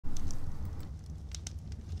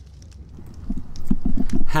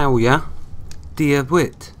Howya, dear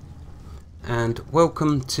wit, and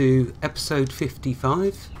welcome to episode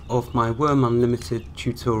 55 of my Wurm Unlimited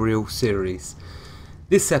tutorial series.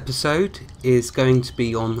 This episode is going to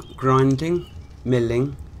be on grinding,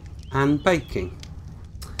 milling and baking.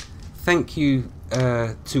 Thank you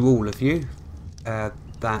to all of you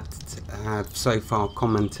that have so far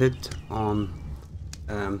commented on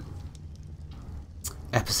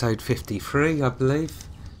episode 53, I believe.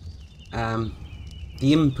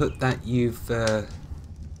 The input that you've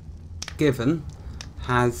given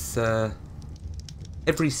has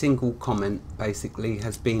every single comment basically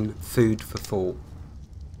has been food for thought,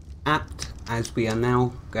 apt as we are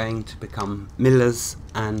now going to become millers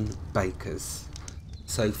and bakers.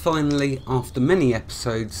 So finally, after many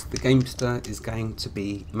episodes, the Gamester is going to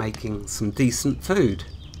be making some decent food.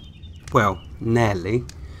 Well, nearly.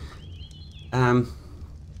 We're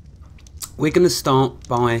going to start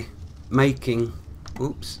by making,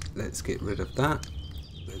 oops, let's get rid of that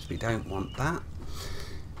because we don't want that.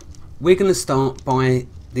 We're going to start by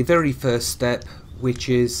the very first step, which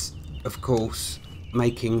is of course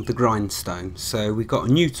making the grindstone. So we've got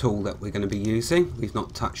a new tool that we're going to be using, we've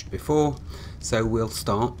not touched before, so we'll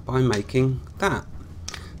start by making that.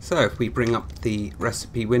 So if we bring up the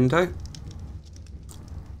recipe window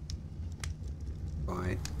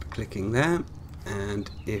by clicking there, and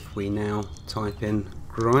if we now type in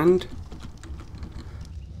grind,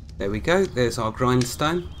 there we go, there's our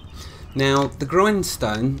grindstone. Now the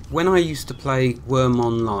grindstone, when I used to play Wurm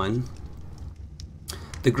Online,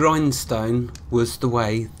 the grindstone was the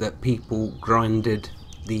way that people grinded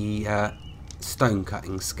the stone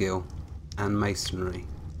cutting skill and masonry.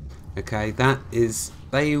 Okay, that is,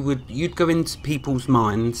 you'd go into people's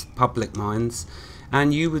mines, public mines,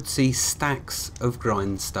 and you would see stacks of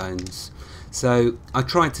grindstones. So I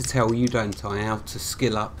try to tell you, don't I, how to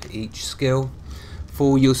skill up each skill.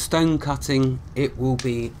 For your stone cutting, it will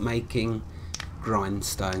be making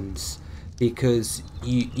grindstones, because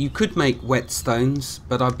you could make whetstones,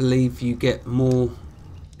 but I believe you get more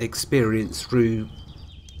experience through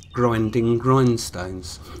grinding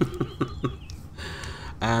grindstones.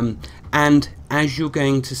 And as you're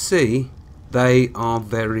going to see, they are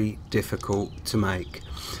very difficult to make.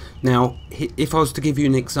 Now, if I was to give you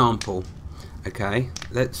an example, okay,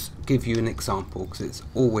 let's give you an example, because it's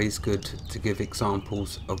always good to give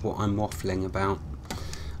examples of what I'm waffling about.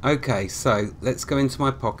 Okay, so let's go into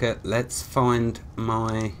my pocket, let's find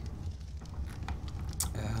my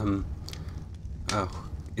oh,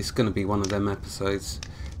 it's going to be one of them episodes.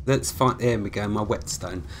 Let's find, there we go, my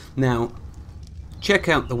whetstone. Now check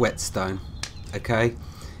out the whetstone. Okay,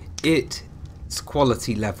 its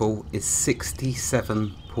quality level is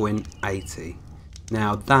 67.80.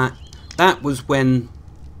 now that was when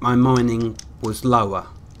my mining was lower,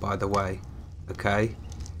 by the way. Okay,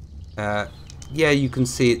 yeah, you can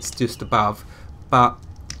see it's just above, but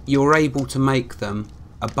you're able to make them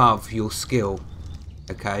above your skill.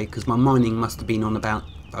 Okay, because my mining must have been on about,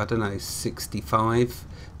 I don't know, 65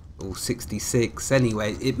 or 66.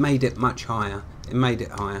 Anyway, it made it much higher. It made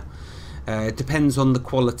it higher. It depends on the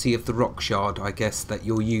quality of the rock shard, I guess, that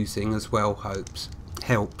you're using as well.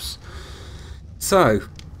 Helps. So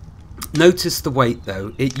notice the weight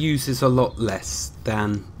though, it uses a lot less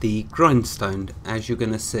than the grindstone, as you're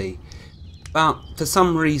going to see. But for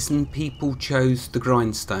some reason people chose the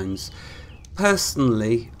grindstones.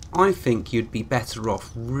 Personally, I think you'd be better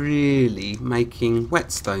off really making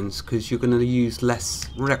whetstones, because you're going to use less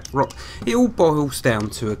rock. It all boils down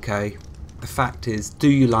to, okay, the fact is, do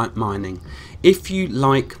you like mining? If you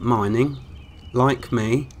like mining, like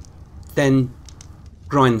me, then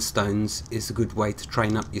grindstones is a good way to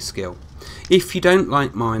train up your skill. If you don't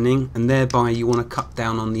like mining, and thereby you want to cut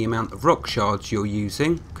down on the amount of rock shards you're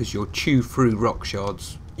using, because you'll chew through rock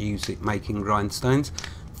shards making grindstones,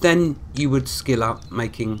 then you would skill up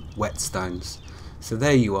making whetstones. So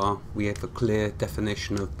there you are, we have a clear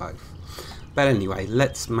definition of both. But anyway,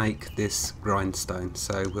 let's make this grindstone.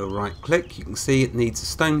 So we'll right click, you can see it needs a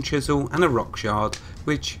stone chisel and a rock shard,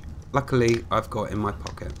 which luckily I've got in my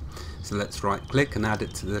pocket. So let's right click and add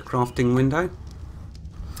it to the crafting window.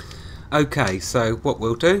 Okay, so what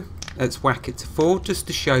we'll do, let's whack it to 4 just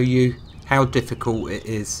to show you how difficult it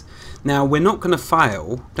is. Now we're not going to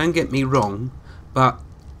fail, don't get me wrong, but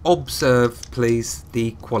observe please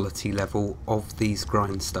the quality level of these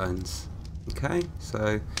grindstones. Okay,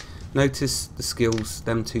 so notice the skills,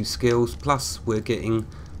 them two skills, plus we're getting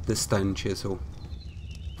the stone chisel.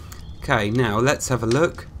 Okay, now let's have a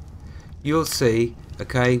look. You'll see,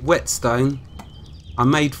 okay, whetstone, I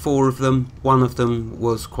made 4 of them, one of them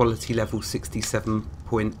was quality level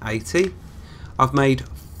 67.80. I've made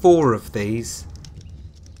 4 of these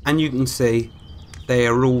and you can see they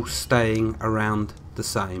are all staying around the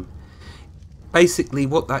same. Basically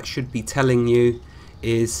what that should be telling you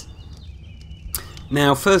is,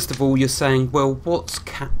 now first of all you're saying, well, what's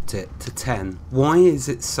capped it to 10? Why is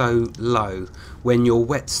it so low when your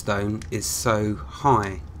whetstone is so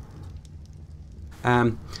high?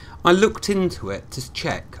 I looked into it to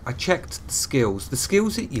check. I checked the skills. The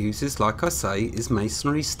skills it uses, like I say, is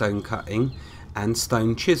masonry, stone cutting and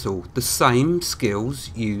stone chisel, the same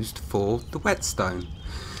skills used for the whetstone.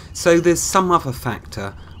 So there's some other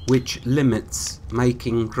factor which limits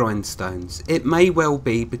making grindstones. It may well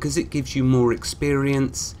be because it gives you more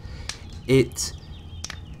experience, it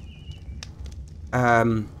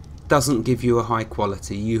doesn't give you a high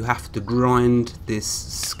quality. You have to grind this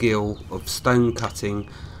skill of stone cutting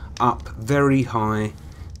up very high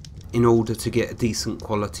in order to get a decent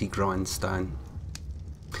quality grindstone.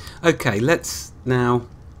 Okay, let's now,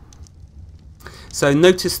 so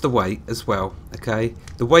notice the weight as well. Okay,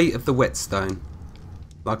 the weight of the whetstone,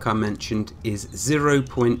 like I mentioned, is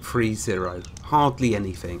 0.30, hardly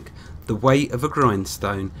anything. The weight of a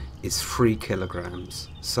grindstone is 3 kilograms,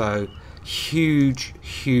 so huge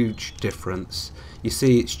difference. You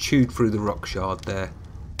see it's chewed through the rock shard there,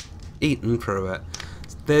 eaten through it.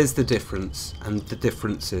 There's the difference, and the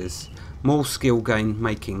difference is more skill gain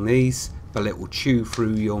making these, but it will chew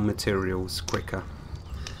through your materials quicker.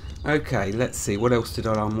 Okay, let's see, what else did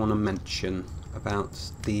I want to mention about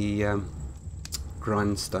the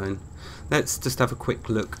grindstone? Let's just have a quick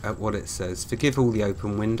look at what it says. Forgive all the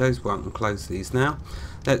open windows, well, I can close these now.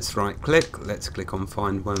 Let's right click, let's click on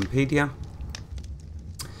Find Wurmpedia.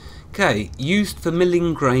 Okay, used for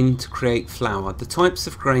milling grain to create flour. The types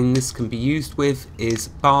of grain this can be used with is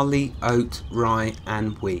barley, oat, rye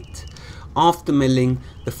and wheat. After milling,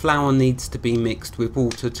 the flour needs to be mixed with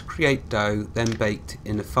water to create dough, then baked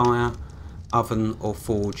in a fire, oven or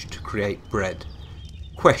forge to create bread.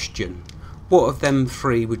 Question: what of them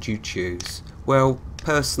three would you choose? Well,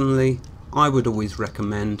 personally, I would always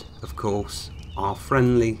recommend, of course, our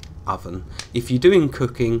friendly oven. If you're doing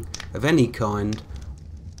cooking of any kind,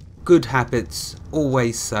 good habits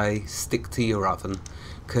always say stick to your oven,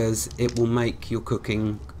 because it will make your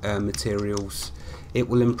cooking materials, it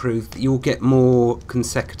will improve, you'll get more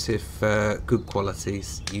consecutive good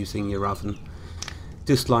qualities using your oven.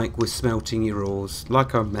 Just like with smelting your ores,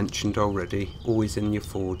 like I mentioned already, always in your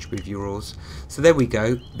forge with your ores. So there we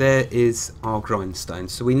go, there is our grindstone.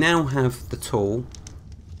 So we now have the tool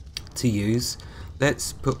to use.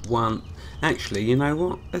 Let's put one, actually, you know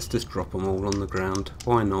what, let's just drop them all on the ground,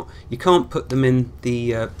 why not? You can't put them in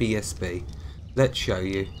the BSB. Let's show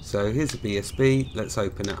you. So here's a BSB, let's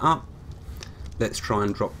open it up, let's try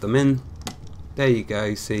and drop them in. There you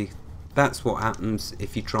go, see, that's what happens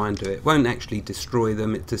if you try and do it. It won't actually destroy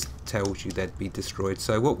them, it just tells you they'd be destroyed.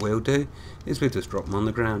 So what we'll do is we'll just drop them on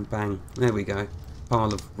the ground, bang, there we go,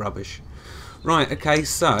 pile of rubbish. Right, okay,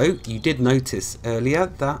 so you did notice earlier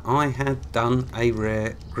that I had done a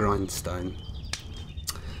rare grindstone.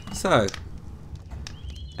 So,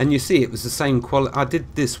 and you see it was the same quality. I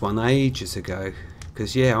did this one ages ago,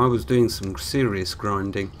 because yeah, I was doing some serious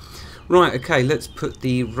grinding. Right, okay, let's put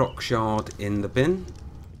the rock shard in the bin,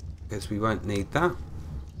 because we won't need that.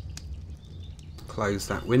 Close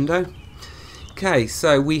that window. Okay,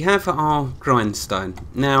 so we have our grindstone.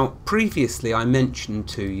 Now, previously I mentioned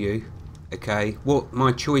to you, okay, what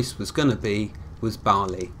my choice was going to be was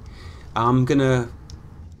barley. I'm gonna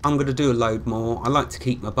do a load more. I like to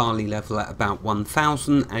keep my barley level at about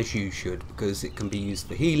 1000, as you should, because it can be used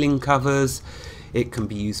for healing covers, it can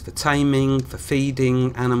be used for taming, for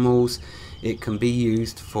feeding animals, it can be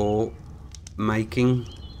used for making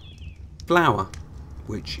flour,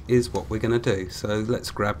 which is what we're going to do. So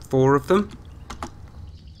let's grab 4 of them.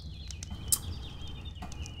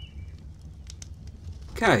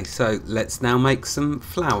 Okay, so let's now make some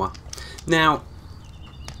flour. Now,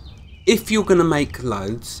 if you're going to make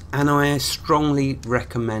loads, and I strongly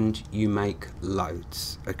recommend you make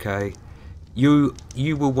loads, okay, you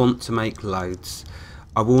will want to make loads.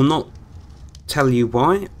 I will not tell you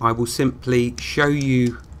why, I will simply show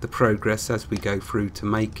you the progress as we go through to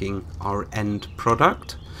making our end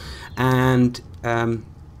product, and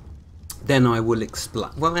then I will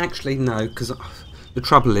explain. Well, actually no, because the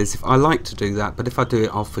trouble is, if I like to do that, but if I do it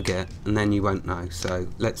I'll forget and then you won't know, so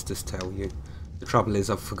let's just tell you. The trouble is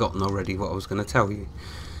I've forgotten already what I was going to tell you.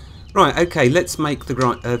 Right, okay, let's make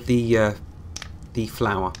the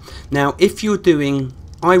flour. Now if you're doing,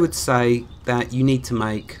 I would say that you need to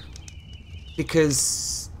make,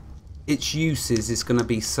 because its uses is going to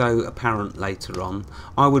be so apparent later on,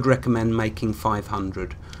 I would recommend making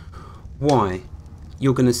 500. Why?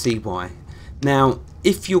 You're going to see why. Now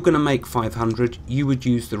If you're going to make 500, you would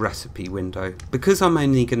use the recipe window. Because I'm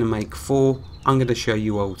only going to make 4, I'm going to show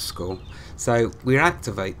you old school. So we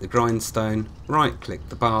activate the grindstone, right click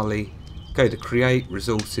the barley, go to create,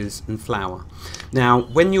 resources and flour. Now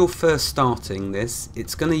when you're first starting this,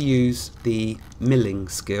 it's going to use the milling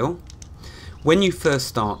skill. When you first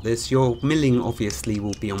start this, your milling obviously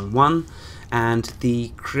will be on 1 and the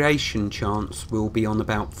creation chance will be on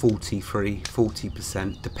about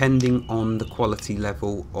 40% depending on the quality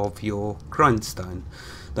level of your grindstone.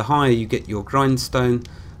 The higher you get your grindstone,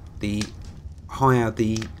 the higher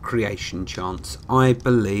the creation chance. I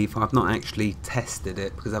believe, I've not actually tested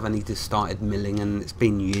it because I've only just started milling and it's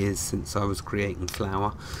been years since I was creating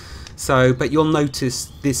flour. So, but you'll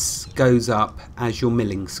notice this goes up as your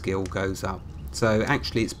milling skill goes up. So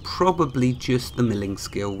actually it's probably just the milling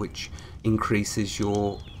skill which increases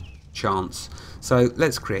your chance. So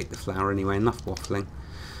let's create the flour anyway, enough waffling.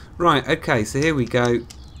 Right, okay, so here we go.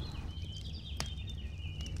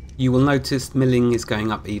 You will notice milling is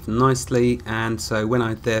going up even nicely, and so when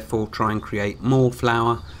I therefore try and create more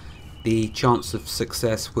flour, the chance of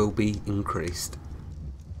success will be increased.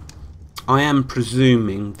 I am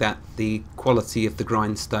presuming that the quality of the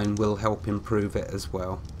grindstone will help improve it as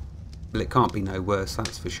well. Well, it can't be no worse,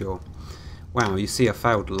 that's for sure. Wow, you see I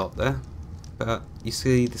failed a lot there, but you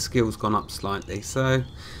see the skill's gone up slightly, so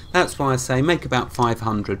that's why I say make about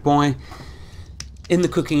 500. Why? In the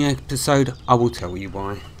cooking episode I will tell you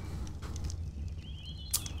why.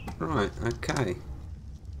 Right, okay.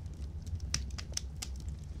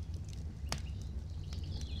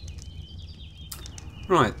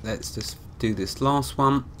 Right, let's just do this last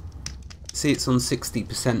one. See, it's on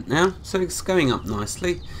 60% now, so it's going up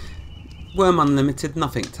nicely. Wurm Unlimited,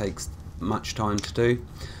 nothing takes much time to do.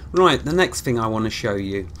 Right, the next thing I want to show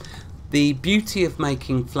you. The beauty of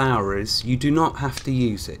making flour is you do not have to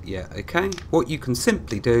use it yet, okay? What you can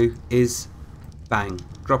simply do is bang,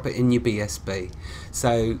 drop it in your BSB.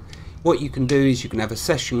 So what you can do is you can have a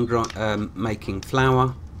session making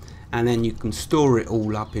flour, and then you can store it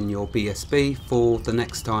all up in your BSB for the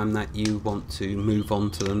next time that you want to move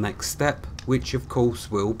on to the next step, which of course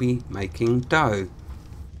will be making dough.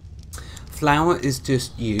 Flour is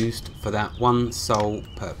just used for that one sole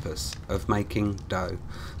purpose of making dough.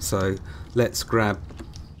 So let's grab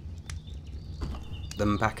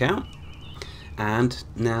them back out, and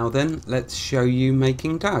now then let's show you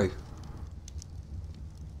making dough.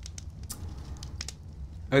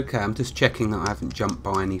 Okay, I'm just checking that I haven't jumped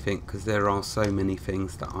by anything because there are so many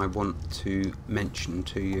things that I want to mention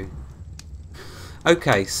to you.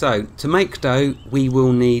 Okay, so to make dough we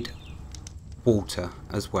will need water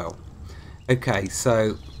as well. Okay,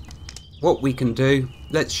 so what we can do,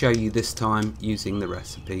 let's show you this time using the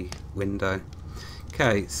recipe window.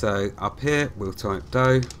 Okay, so up here we'll type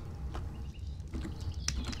dough.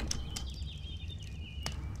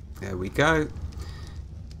 There we go.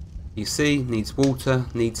 You see, needs water,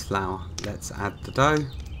 needs flour. Let's add the dough.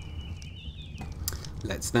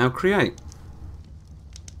 Let's now create.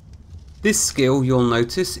 This skill, you'll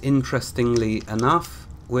notice, interestingly enough,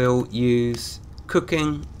 will use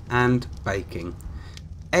cooking and baking.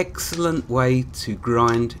 Excellent way to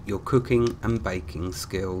grind your cooking and baking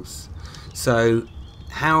skills. So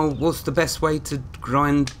what's the best way to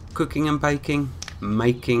grind cooking and baking?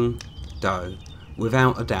 Making dough,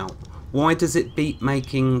 without a doubt. Why does it beat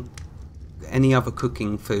making any other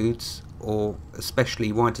cooking foods, or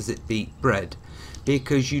especially why does it beat bread?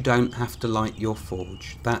 Because you don't have to light your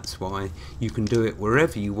forge. That's why. You can do it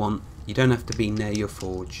wherever you want. You don't have to be near your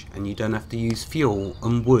forge, and you don't have to use fuel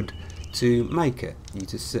and wood to make it. You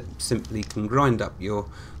just simply can grind up your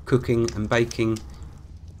cooking and baking,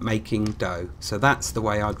 making dough. So that's the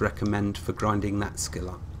way I'd recommend for grinding that skill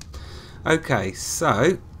up. Okay,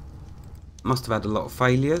 so must have had a lot of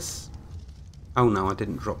failures. Oh no, I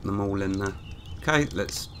didn't drop them all in there. Okay,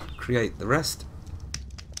 let's create the rest.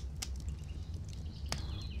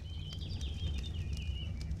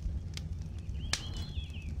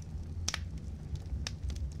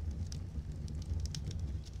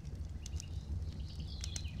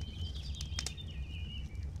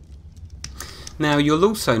 Now you'll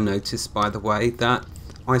also notice, by the way, that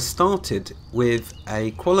I started with a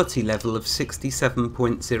quality level of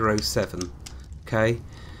 67.07. Okay,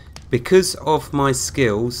 because of my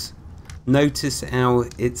skills, notice how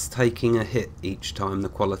it's taking a hit each time, the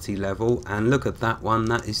quality level, and look at that one,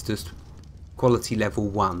 that is just quality level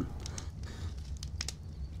 1.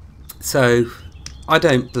 So I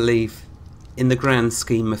don't believe in the grand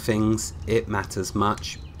scheme of things it matters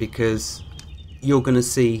much, because you're going to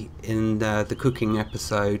see in the cooking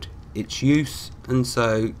episode its use, and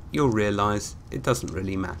so you'll realise it doesn't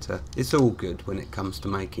really matter. It's all good when it comes to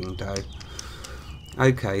making dough.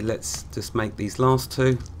 Okay, let's just make these last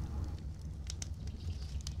two.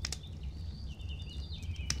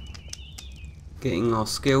 Getting our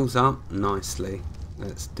skills up nicely.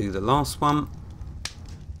 Let's do the last one.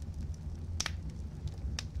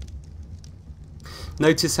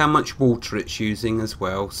 Notice how much water it's using as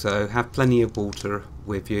well, so have plenty of water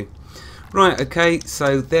with you. Right, okay,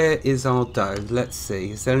 so there is our dough. Let's see,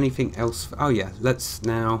 is there anything else? Oh yeah, let's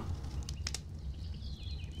now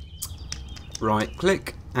right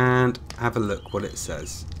click and have a look what it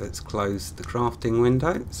says. Let's close the crafting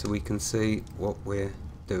window so we can see what we're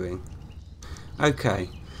doing. Okay,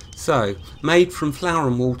 so made from flour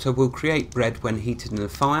and water will create bread when heated in a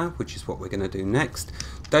fire, which is what we're going to do next.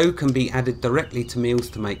 Dough can be added directly to meals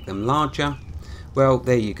to make them larger. Well,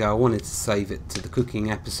 there you go. I wanted to save it to the cooking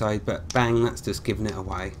episode, but bang, that's just giving it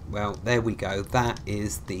away. Well, there we go. That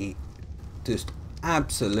is the just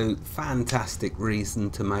absolute fantastic reason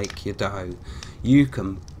to make your dough. You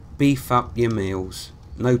can beef up your meals.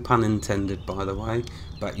 No pun intended, by the way,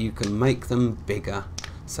 but you can make them bigger.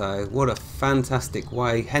 So what a fantastic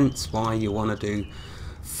way, hence why you want to do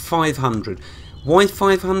 500. Why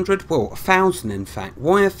 500? Well, 1,000 in fact.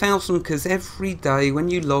 Why 1,000? Because every day when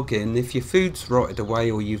you log in, if your food's rotted away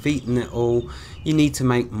or you've eaten it all, you need to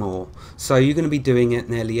make more. So you're going to be doing it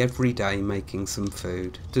nearly every day, making some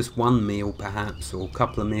food. Just one meal perhaps, or a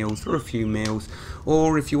couple of meals, or a few meals.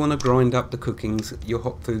 Or if you want to grind up the cookings, your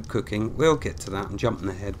hot food cooking, we'll get to that. I'm jumping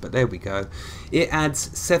ahead, but there we go. It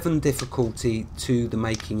adds 7 difficulty to the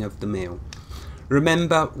making of the meal.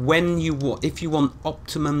 Remember, if you want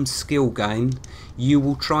optimum skill gain, you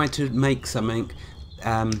will try to make something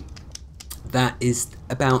that is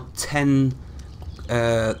about 10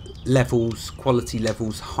 quality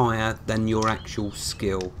levels higher than your actual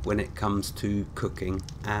skill when it comes to cooking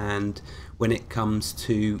and when it comes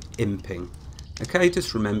to imping. Okay,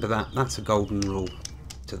 just remember that. That's a golden rule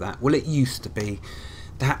to that. Well, it used to be.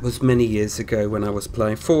 That was many years ago when I was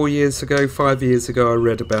playing. 4 years ago, 5 years ago, I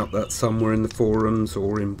read about that somewhere in the forums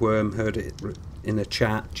or in Wurm, heard it in a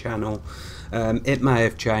chat channel. It may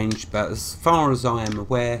have changed, but as far as I am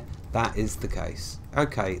aware, that is the case.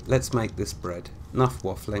 Okay, let's make this bread. Enough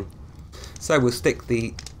waffling. So we'll stick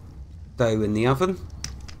the dough in the oven.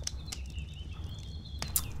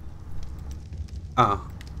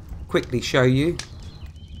 Quickly show you,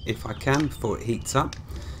 if I can, before it heats up.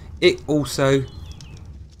 It also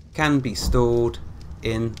can be stored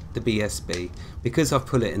in the BSB. Because I've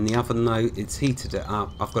put it in the oven though, it's heated it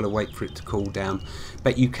up, I've got to wait for it to cool down.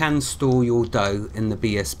 But you can store your dough in the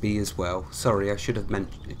BSB as well. Sorry, I should have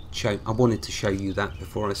I wanted to show you that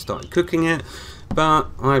before I started cooking it, but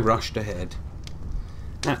I rushed ahead.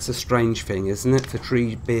 That's a strange thing, isn't it, for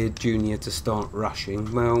Treebeard Jr. to start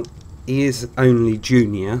rushing? Well, he is only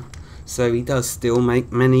junior, so he does still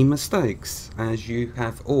make many mistakes, as you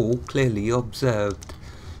have all clearly observed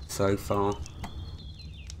so far.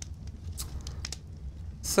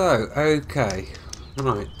 So, okay,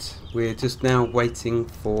 right, we're just now waiting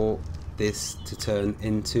for this to turn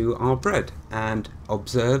into our bread and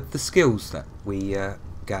observe the skills that we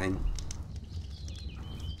gain.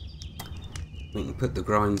 We can put the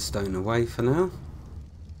grindstone away for now.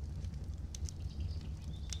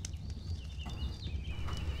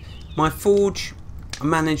 My forge, I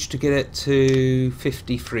managed to get it to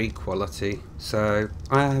 53 quality, so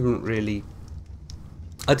I didn't really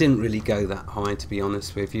go that high, to be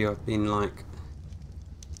honest with you. I've been like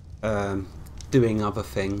doing other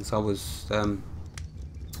things. I was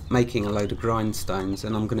making a load of grindstones,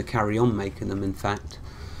 and I'm going to carry on making them, in fact,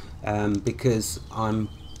 because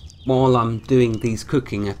while I'm doing these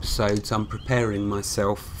cooking episodes, I'm preparing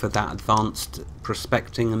myself for that advanced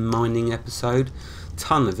prospecting and mining episode.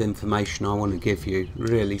 Ton of information I want to give you,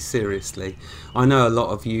 really, seriously. I know a lot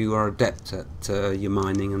of you are adept at your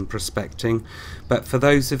mining and prospecting, but for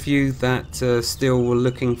those of you that still were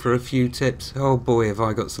looking for a few tips, oh boy, have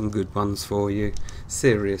I got some good ones for you,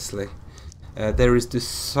 seriously. There is just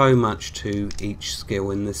so much to each skill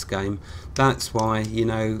in this game. That's why, you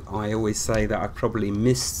know, I always say that I probably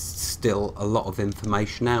missed still a lot of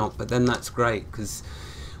information out, but then that's great, because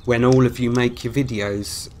when all of you make your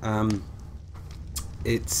videos,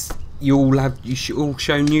 you should all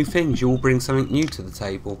show new things. You all bring something new to the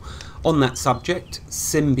table. On that subject,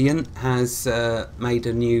 Symbiont has made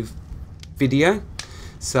a new video,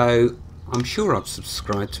 so I'm sure I've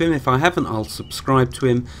subscribed to him. If I haven't, I'll subscribe to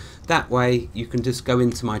him. That way you can just go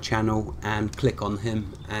into my channel and click on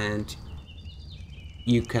him and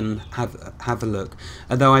you can have a look.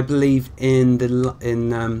 Although I believe in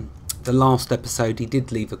the last episode he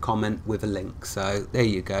did leave a comment with a link, so there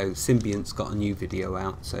you go. Symbiont's got a new video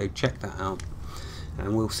out, so check that out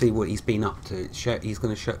and we'll see what he's been up to.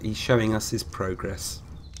 He's showing us his progress.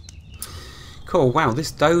 Cool. Wow,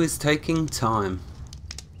 this dough is taking time,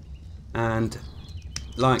 and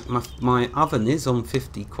like my oven is on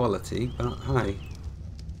 50 quality, but hey,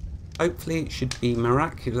 hopefully it should be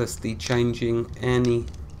miraculously changing any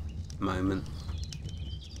moment.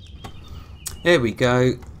 There we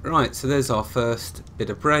go. Right, so there's our first bit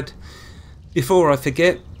of bread. Before I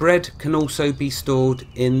forget, bread can also be stored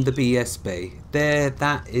in the BSB. There,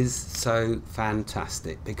 that is so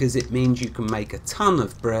fantastic, because it means you can make a ton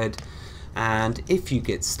of bread, and if you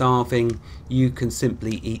get starving, you can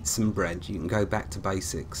simply eat some bread. You can go back to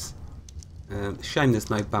basics. Shame there's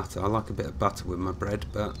no butter. I like a bit of butter with my bread,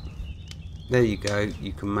 but there you go.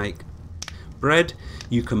 You can make bread,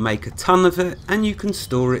 you can make a ton of it, and you can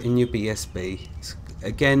store it in your BSB.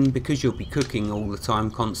 Again, because you'll be cooking all the time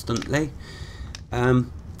constantly,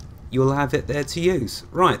 you'll have it there to use.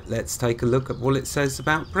 Right, let's take a look at what it says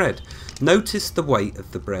about bread. Notice the weight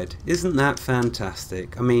of the bread. Isn't that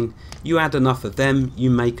fantastic? I mean, you add enough of them, you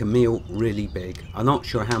make a meal really big. I'm not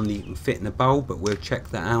sure how many you can fit in a bowl, but we'll check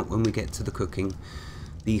that out when we get to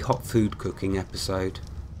the hot food cooking episode.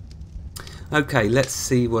 Okay, let's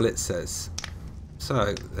see what it says.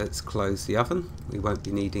 So let's close the oven. We won't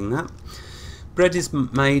be needing that. Bread is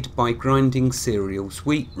made by grinding cereals,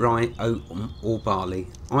 wheat, rye, oat or barley.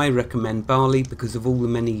 I recommend barley because of all the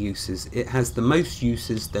many uses. It has the most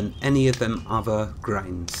uses than any of them other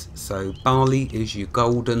grains. So barley is your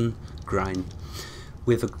golden grain.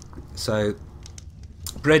 So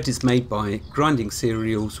bread is made by grinding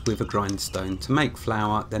cereals with a grindstone. To make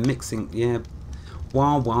flour, they're mixing, yeah,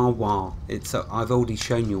 wah. I've already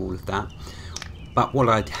shown you all of that. But what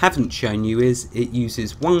I haven't shown you is it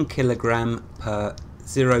uses 1 kilogram per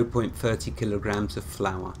 0.30 kilograms of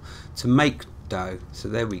flour to make dough. So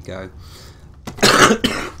there we go.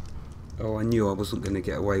 Oh, I knew I wasn't going to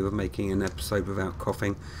get away with making an episode without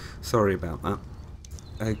coughing. Sorry about that.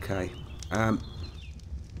 Okay.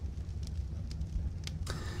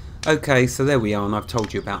 Okay, so there we are, and I've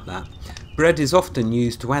told you about that. Bread is often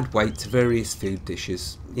used to add weight to various food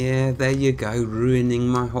dishes. Yeah, there you go, ruining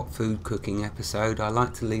my hot food cooking episode. I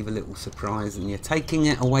like to leave a little surprise, and you're taking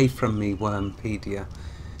it away from me, Wurmpedia.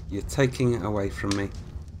 You're taking it away from me.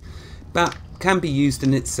 But can be used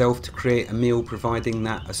in itself to create a meal, providing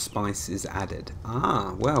that a spice is added.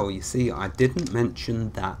 Ah, well, you see, I didn't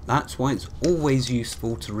mention that. That's why it's always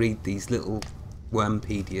useful to read these little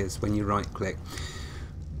Wurmpedias when you right click.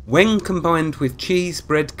 When combined with cheese,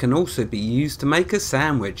 bread can also be used to make a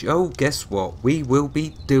sandwich. Oh, guess what? We will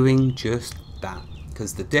be doing just that,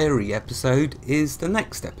 because the dairy episode is the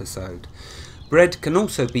next episode. Bread can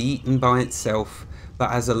also be eaten by itself, but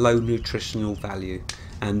has a low nutritional value,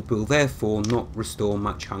 and will therefore not restore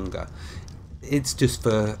much hunger. It's just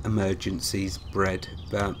for emergencies, bread,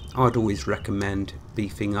 but I'd always recommend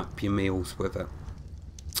beefing up your meals with it.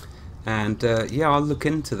 And yeah, I'll look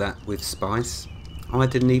into that with spice. I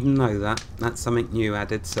didn't even know that. That's something new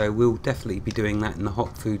added, so we'll definitely be doing that in the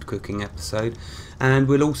hot food cooking episode. And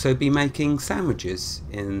we'll also be making sandwiches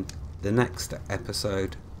in the next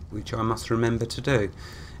episode, which I must remember to do.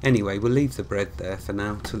 Anyway, we'll leave the bread there for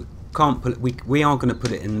now. We are going to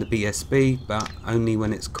put it in the BSB, but only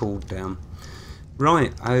when it's cooled down.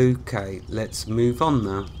 Right, okay, let's move on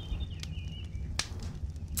now.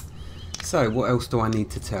 So, what else do I need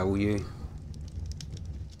to tell you?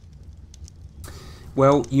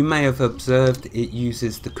 Well, you may have observed it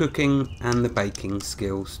uses the cooking and the baking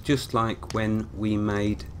skills, just like when we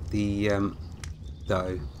made the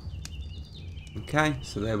dough. Okay,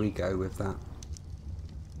 so there we go with that.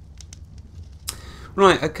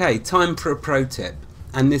 Right, okay, time for a pro tip.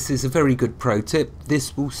 And this is a very good pro tip.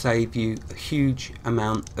 This will save you a huge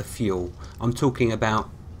amount of fuel. I'm talking about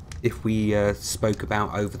if we spoke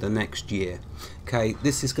about over the next year. Okay,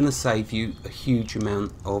 this is going to save you a huge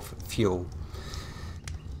amount of fuel.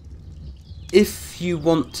 If you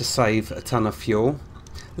want to save a ton of fuel,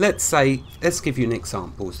 let's give you an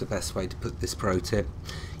example, is the best way to put this pro tip.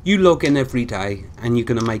 You log in every day and you're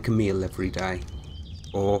going to make a meal every day.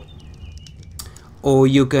 Or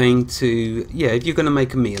you're going to, yeah, if you're going to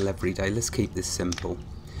make a meal every day, let's keep this simple.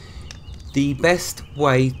 The best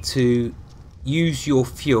way to use your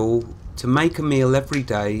fuel to make a meal every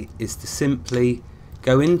day is to simply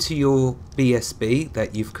go into your BSB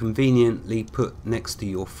that you've conveniently put next to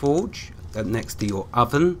your forge, next to your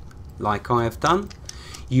oven, like I have done.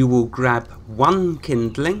 You will grab one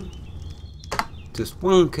kindling, just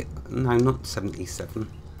one, no, not 77.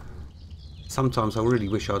 Sometimes I really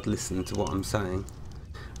wish I'd listened to what I'm saying.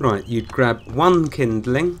 Right, you'd grab 1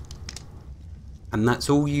 kindling, and that's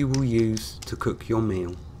all you will use to cook your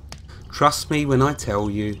meal. Trust me when I tell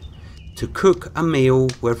you, to cook a meal,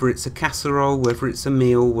 whether it's a casserole, whether it's a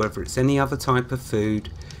meal, whether it's any other type of food,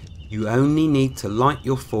 you only need to light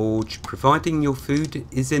your forge, providing your food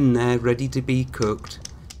is in there ready to be cooked.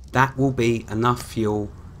 That will be enough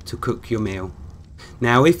fuel to cook your meal.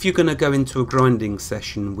 Now if you're going to go into a grinding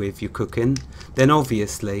session with your cooking, then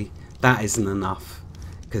obviously that isn't enough,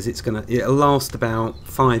 because it'll last about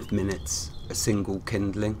 5 minutes, a single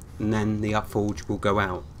kindling, and then the forge will go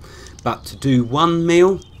out. But to do 1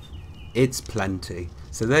 meal, it's plenty.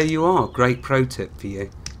 So there you are, great pro tip for you.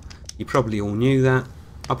 You probably all knew that.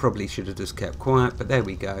 I probably should have just kept quiet, but there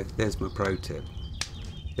we go, there's my pro tip.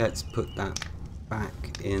 Let's put that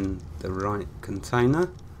back in the right container,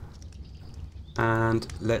 and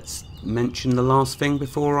let's mention the last thing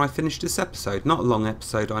before I finish this episode. Not a long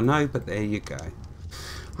episode, I know, but there you go.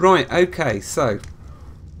 Right, okay, so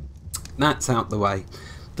that's out the way.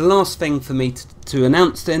 The last thing for me to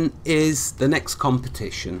announce then is the next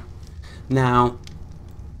competition. Now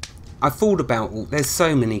I thought about, there's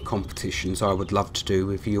so many competitions I would love to do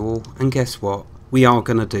with you all, and guess what? We are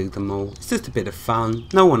going to do them all. It's just a bit of fun.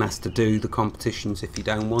 No one has to do the competitions if you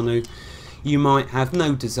don't want to. You might have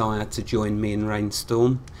no desire to join me in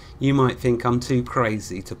Rainstorm. You might think I'm too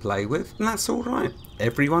crazy to play with, and that's alright.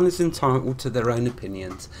 Everyone is entitled to their own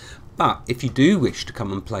opinions. But if you do wish to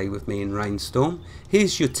come and play with me in Rainstorm,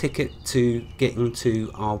 here's your ticket to getting to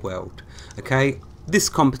our world. Okay? This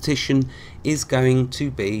competition is going to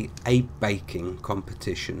be a baking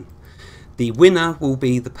competition. The winner will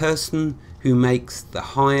be the person who makes the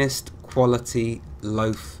highest quality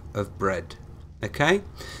loaf of bread. Okay?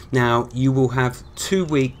 Now you will have 2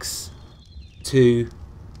 weeks to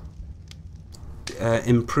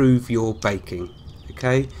improve your baking.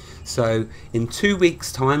 Okay? So in 2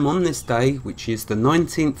 weeks time, on this day, which is the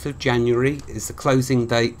 19th of January, is the closing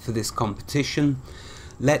date for this competition.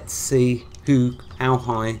 Let's see how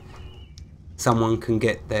high someone can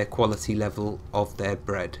get their quality level of their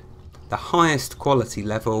bread. The highest quality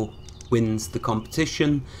level wins the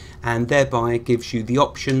competition, and thereby gives you the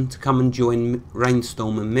option to come and join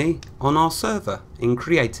Rainstorm and me on our server in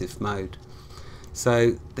creative mode.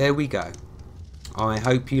 So there we go. I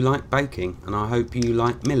hope you like baking, and I hope you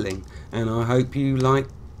like milling, and I hope you like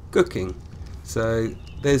cooking. So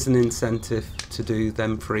there's an incentive to do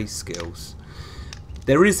them 3 skills.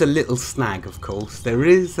 There is a little snag, of course. There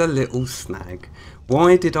is a little snag.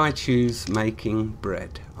 Why did I choose making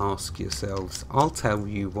bread? Ask yourselves. I'll tell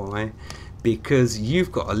you why. Because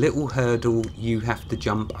you've got a little hurdle you have to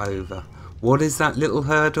jump over. What is that little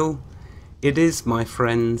hurdle? It is, my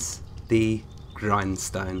friends, the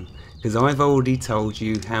grindstone. Because I've already told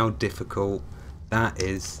you how difficult that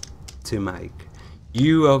is to make.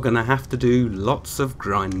 You are going to have to do lots of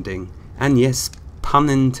grinding. And yes, pun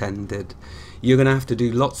intended. You're going to have to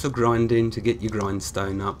do lots of grinding to get your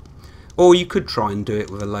grindstone up. Or you could try and do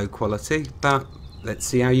it with a low quality, but let's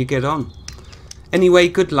see how you get on. Anyway,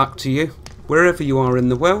 good luck to you, wherever you are in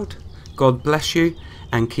the world. God bless you,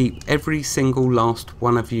 and keep every single last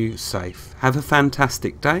one of you safe. Have a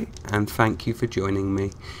fantastic day, and thank you for joining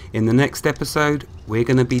me. In the next episode, we're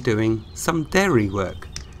going to be doing some dairy work.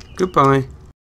 Goodbye.